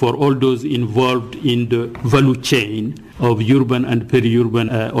employment for all those involved in the value chain of urban and peri-urban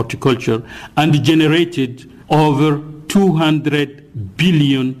horticulture, and generated over 200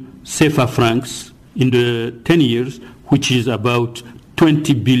 billion CFA francs in the 10 years, which is about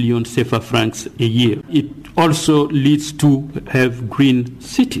 20 billion CFA francs a year. It also leads to have green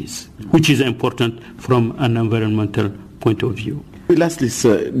cities, which is important from an environmental point of view. Lastly,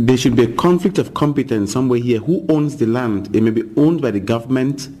 sir, there should be a conflict of competence somewhere here. Who owns the land? It may be owned by the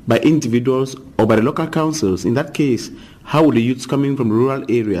government, by individuals, or by the local councils. In that case, how would the youths coming from rural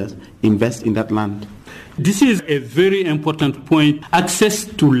areas invest in that land? This is a very important point. Access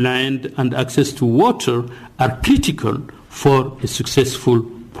to land and access to water are critical for a successful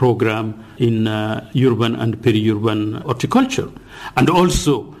program in urban and peri-urban horticulture. And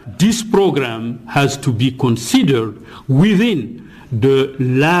also, this program has to be considered within the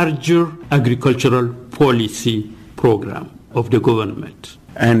larger agricultural policy program of the government.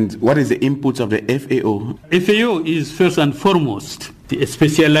 And what is the input of the FAO? FAO is first and foremost the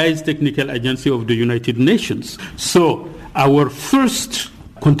specialized technical agency of the United Nations. So our first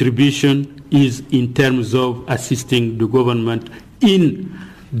contribution is in terms of assisting the government in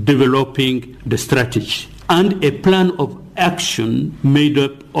developing the strategy and a plan of action made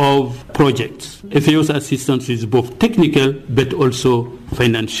up of projects. FAO's assistance is both technical but also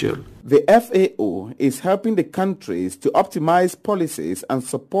financial. The FAO is helping the countries to optimize policies and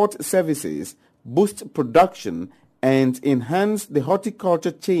support services, boost production, and enhance the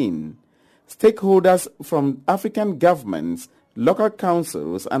horticulture chain. Stakeholders from African governments, local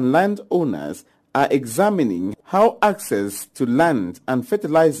councils, and landowners are examining how access to land and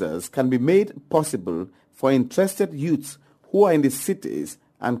fertilizers can be made possible for interested youths who are in the cities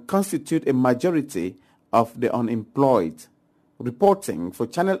and constitute a majority of the unemployed. Reporting for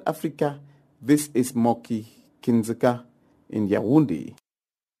Channel Africa, this is Moki Kinzeka in Yaoundé.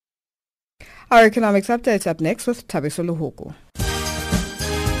 Our economics updates up next with Tabiso Luhoko.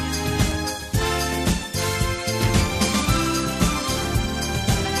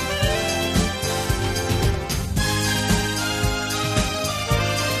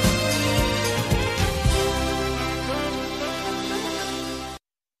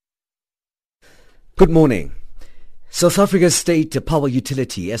 Good morning. South Africa's state power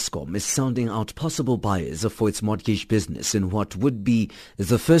utility, Eskom, is sounding out possible buyers for its mortgage business in what would be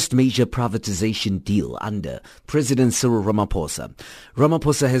the first major privatization deal under President Cyril Ramaphosa.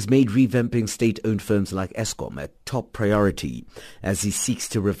 Ramaphosa has made revamping state-owned firms like Eskom a top priority as he seeks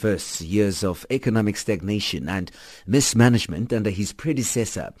to reverse years of economic stagnation and mismanagement under his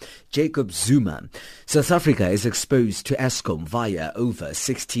predecessor, Jacob Zuma. South Africa is exposed to Eskom via over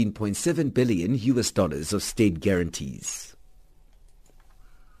 $16.7 billion of state guarantees.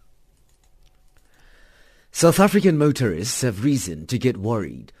 South African motorists have reason to get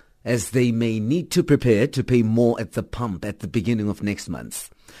worried as they may need to prepare to pay more at the pump at the beginning of next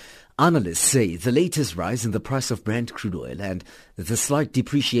month. Analysts say the latest rise in the price of Brent crude oil and the slight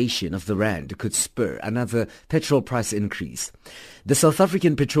depreciation of the rand could spur another petrol price increase. The South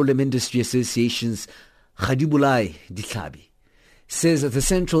African Petroleum Industry Association's Khadibulai Dihlabi says that the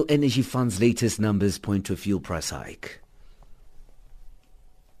Central Energy Fund's latest numbers point to a fuel price hike.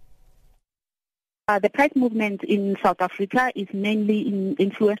 The price movement in South Africa is mainly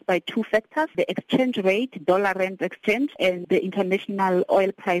influenced by two factors: the exchange rate, dollar-rand exchange, and the international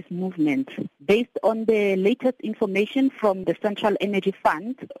oil price movement. Based on the latest information from the Central Energy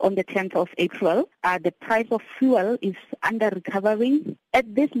Fund on the 10th of April, the price of fuel is under-recovering.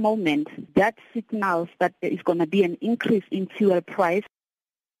 At this moment, that signals that there is going to be an increase in fuel price.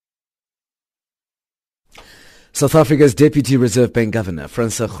 South Africa's Deputy Reserve Bank Governor,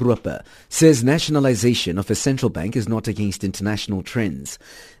 Francois Groepe, says nationalization of a central bank is not against international trends.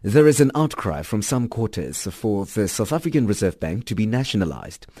 There is an outcry from some quarters for the South African Reserve Bank to be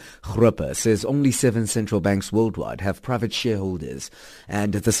nationalized. Groepe says only 7 central banks worldwide have private shareholders,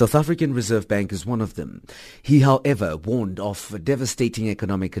 and the South African Reserve Bank is one of them. He, however, warned of devastating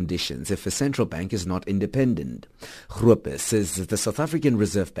economic conditions if a central bank is not independent. Groepe says the South African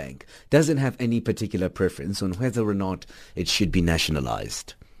Reserve Bank doesn't have any particular preference on whether or not it should be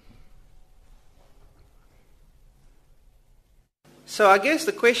nationalized. So I guess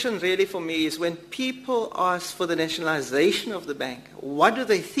the question really for me is, when people ask for the nationalization of the bank, what do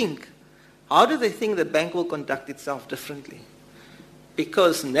they think? How do they think the bank will conduct itself differently?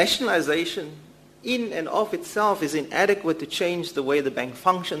 Because nationalization in and of itself is inadequate to change the way the bank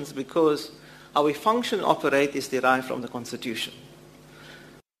functions, because how we function and operate is derived from the Constitution.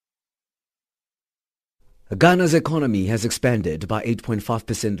 Ghana's economy has expanded by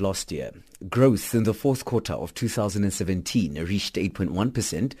 8.5% last year. Growth in the fourth quarter of 2017 reached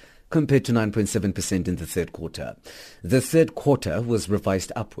 8.1% compared to 9.7% in the third quarter. The third quarter was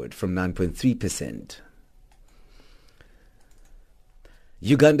revised upward from 9.3%.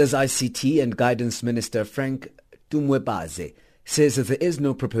 Uganda's ICT and Guidance Minister Frank Tumwebaze says that there is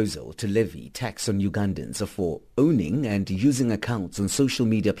no proposal to levy tax on Ugandans for owning and using accounts on social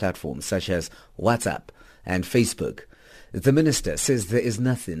media platforms such as WhatsApp and Facebook. The minister says there is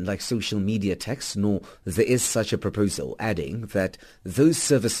nothing like social media tax, nor there is such a proposal, adding that those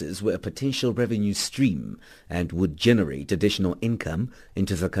services were a potential revenue stream and would generate additional income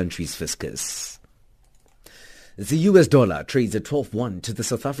into the country's fiscus. The US dollar trades at 12.1 to the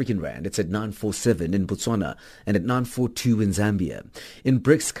South African rand. It's at 9.47 in Botswana and at 9.42 in Zambia. In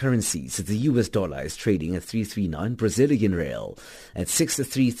BRICS currencies, the US dollar is trading at 339 Brazilian real, at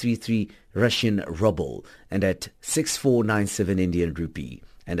 6.333 Russian ruble, and at 6.497 Indian rupee,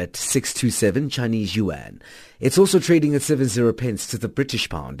 and at 6.27 Chinese yuan. It's also trading at 70 pence to the British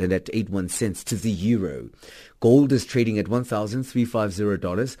pound and at 81 cents to the euro. Gold is trading at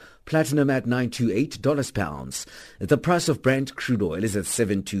 $1,350, platinum at $928 per ounce. The price of Brent crude oil is at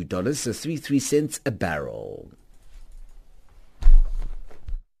 $72.33 a barrel.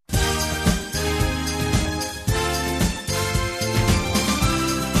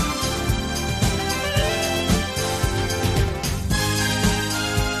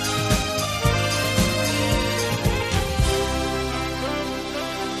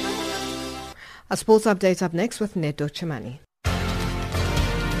 A sports update up next with Neto Chimani.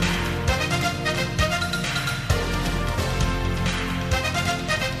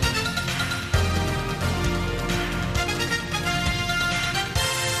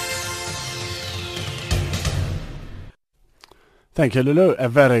 Thank you, Lulu. A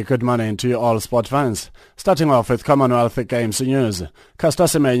very good morning to you all sport fans. Starting off with Commonwealth Games news. Caster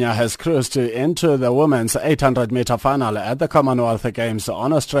Semenya has cruised into the women's 800-meter final at the Commonwealth Games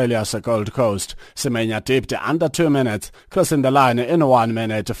on Australia's Gold Coast. Semenya dipped under 2 minutes, crossing the line in 1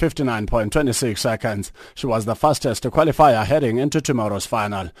 minute 59.26 seconds. She was the fastest qualifier heading into tomorrow's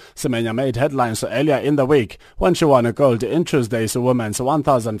final. Semenya made headlines earlier in the week when she won a gold in Tuesday's women's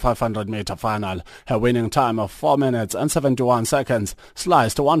 1,500-meter final. Her winning time of 4 minutes and 71 seconds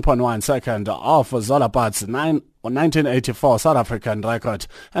sliced 1.1 second off Zolabat's 1984 South African record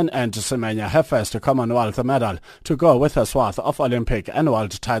and earned Semenya her first Commonwealth medal to go with a swath of Olympic and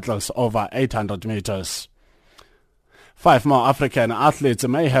world titles over 800 meters. 5 more African athletes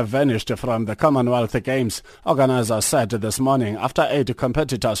may have vanished from the Commonwealth Games, organizers said this morning after 8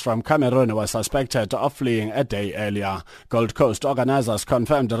 competitors from Cameroon were suspected of fleeing a day earlier. Gold Coast organizers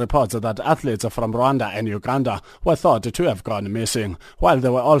confirmed reports that athletes from Rwanda and Uganda were thought to have gone missing, while they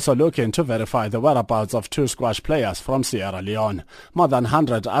were also looking to verify the whereabouts of 2 squash players from Sierra Leone. More than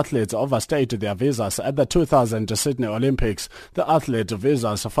 100 athletes overstayed their visas at the 2000 Sydney Olympics. The athlete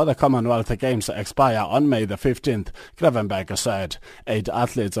visas for the Commonwealth Games expire on May the 15th. Gravenberg said 8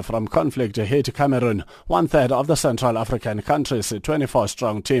 athletes from conflict-hit Cameroon, 1/3 of the Central African country's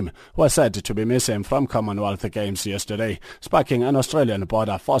 24-strong team, were said to be missing from Commonwealth Games yesterday, sparking an Australian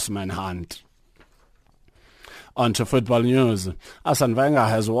border force manhunt. On to football news. Arsene Wenger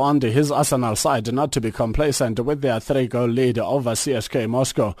has warned his Arsenal side not to be complacent with their 3-goal lead over CSKA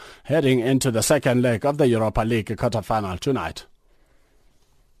Moscow, heading into the second leg of the Europa League quarter-final tonight.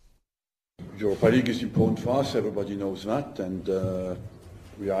 Europa League is important for us, everybody knows that, and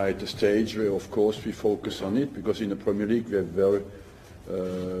we are at a stage where of course we focus on it, because in the Premier League we have very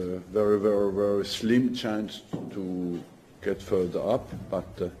slim chance to get further up,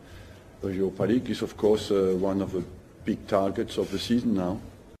 but the Europa League is of course one of the big targets of the season now.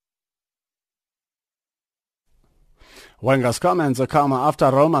 Wenger's comments come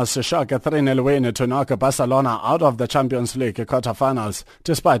after Roma's shock 3-0 win to knock Barcelona out of the Champions League quarterfinals,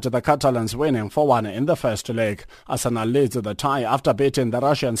 despite the Catalans winning 4-1 in the first leg. Arsenal leads the tie after beating the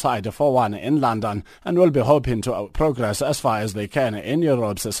Russian side 4-1 in London and will be hoping to progress as far as they can in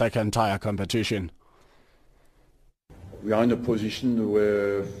Europe's second tier competition. We are in a position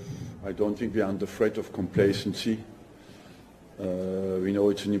where I don't think we are under threat of complacency. We know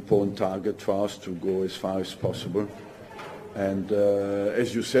it's an important target for us to go as far as possible. And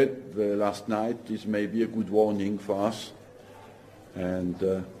as you said last night, this may be a good warning for us.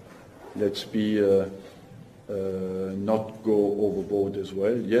 And let's be not go overboard as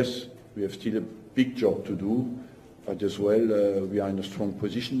well. Yes, we have still a big job to do, but as well we are in a strong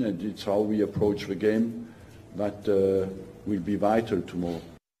position, and it's how we approach the game that will be vital tomorrow.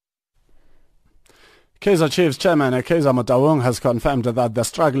 Kaizer Chiefs chairman Kaizer Motaung has confirmed that the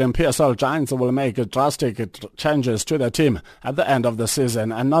struggling PSL Giants will make drastic changes to the team at the end of the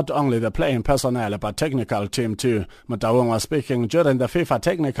season, and not only the playing personnel but technical team too. Motaung was speaking during the FIFA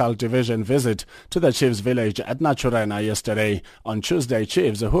Technical Division visit to the Chiefs village at Naturena yesterday. On Tuesday,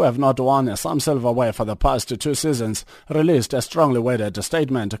 Chiefs, who have not won some silverware for the past 2 seasons, released a strongly worded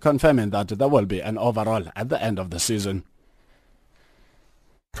statement confirming that there will be an overall at the end of the season.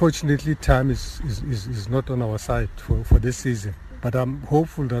 Fortunately, time is not on our side for this season. But I'm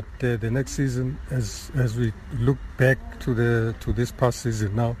hopeful that the next season, as we look back to this past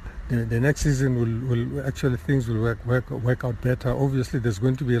season now, the next season will actually things will work out better. Obviously, there's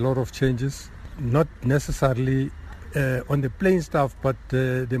going to be a lot of changes, not necessarily on the playing staff, but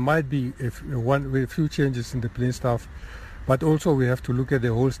there might be a few changes in the playing staff. But also, we have to look at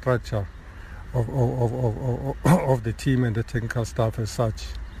the whole structure of the team and the technical staff as such.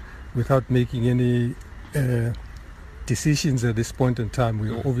 Without making any decisions at this point in time,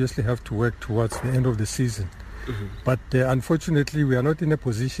 we obviously have to work towards the end of the season. Mm-hmm. But unfortunately, we are not in a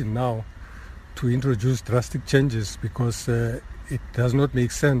position now to introduce drastic changes because it does not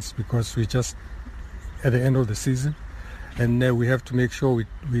make sense, because we're just at the end of the season, and we have to make sure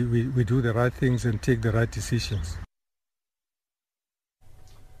we do the right things and take the right decisions.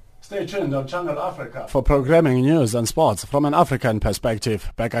 Stay tuned on Channel Africa for programming, news and sports from an African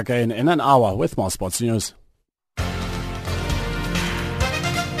perspective. Back again in an hour with more sports news.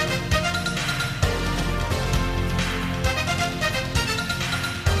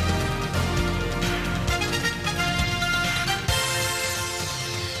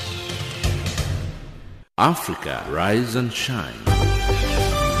 Africa, rise and shine.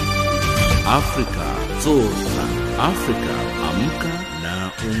 Africa, zorka. Africa, amka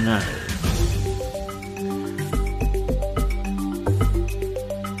na ung'are.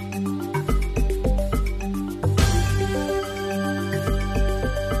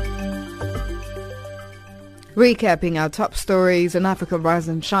 Recapping our top stories in Africa Rise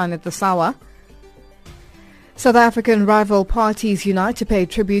and Shine at this hour. South African rival parties unite to pay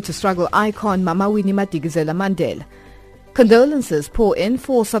tribute to struggle icon Mama Winnie Madikizela Mandela. Condolences pour in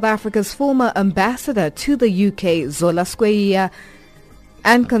for South Africa's former ambassador to the UK, Zola Skweyiya,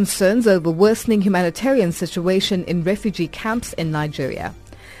 and concerns over worsening humanitarian situation in refugee camps in Nigeria.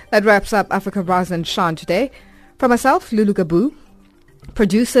 That wraps up Africa Rise and Shine today. From myself, Lulu Gabu,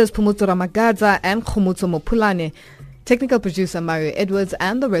 producers Pumuto Ramagaza and Khomutso Mopulane, technical producer Mario Edwards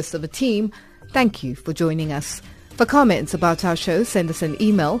and the rest of the team, thank you for joining us. For comments about our show, send us an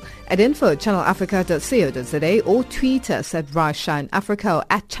email at info@channelafrica.co.za or tweet us at RiseShineAfrica or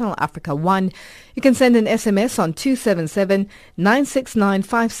at ChannelAfrica1. You can send an SMS on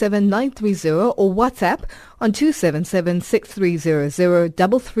 277-969-57930 or WhatsApp on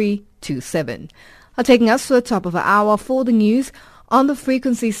 277-6300-3327. Taking us to the top of the hour for the news. On the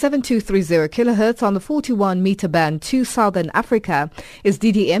frequency 7230 kHz on the 41 meter band to Southern Africa is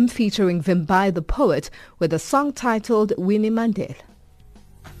DDM featuring Vimbai the Poet with a song titled Winnie Mandela.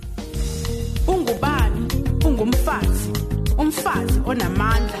 Ungubani, ungumfazi, umfazi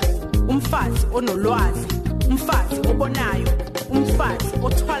onamandla, umfazi onolwazi, umfazi obonayo, umfazi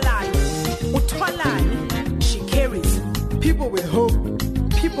othwalayo, uthwalani. She carries people with hope,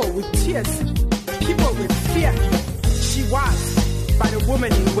 people with tears, people with fear. She was but a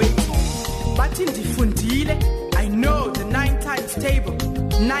woman in waiting. But in Difundile, I know the 9 times table.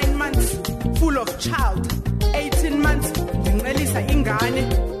 9 months full of child. 18 months, Elisa Ingane.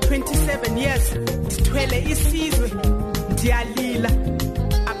 27 years, Twele Isizwe. Dialila,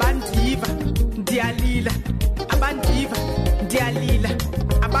 Abandiva, Dialila, Abandiva, Dialila,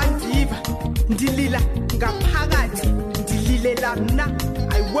 Abandiva, Dilila, Ngapagati, Dililela na.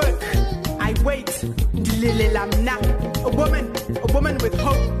 I work, I wait, Dililela na. A woman with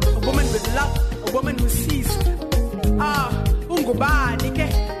hope, a woman with love, a woman who sees. Ungubani ke,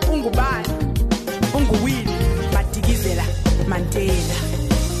 ungubani, unguwini, Madikizela Mandela.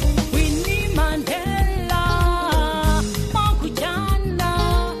 Winnie Mandela, Makujana,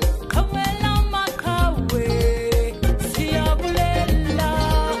 Kawela Makawe, Siabulela.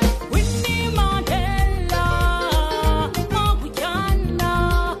 Winnie Mandela, Makujana,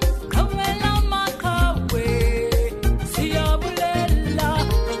 Kawela Makawe.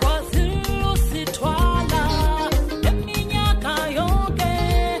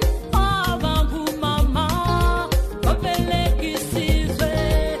 Mama, Babeleki Sizwe.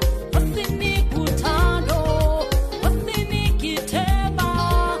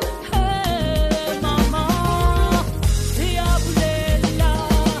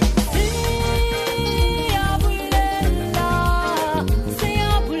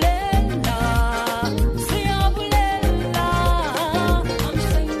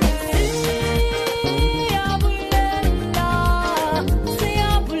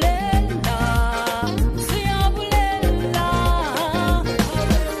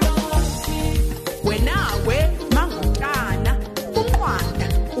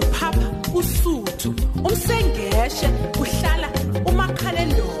 sheshe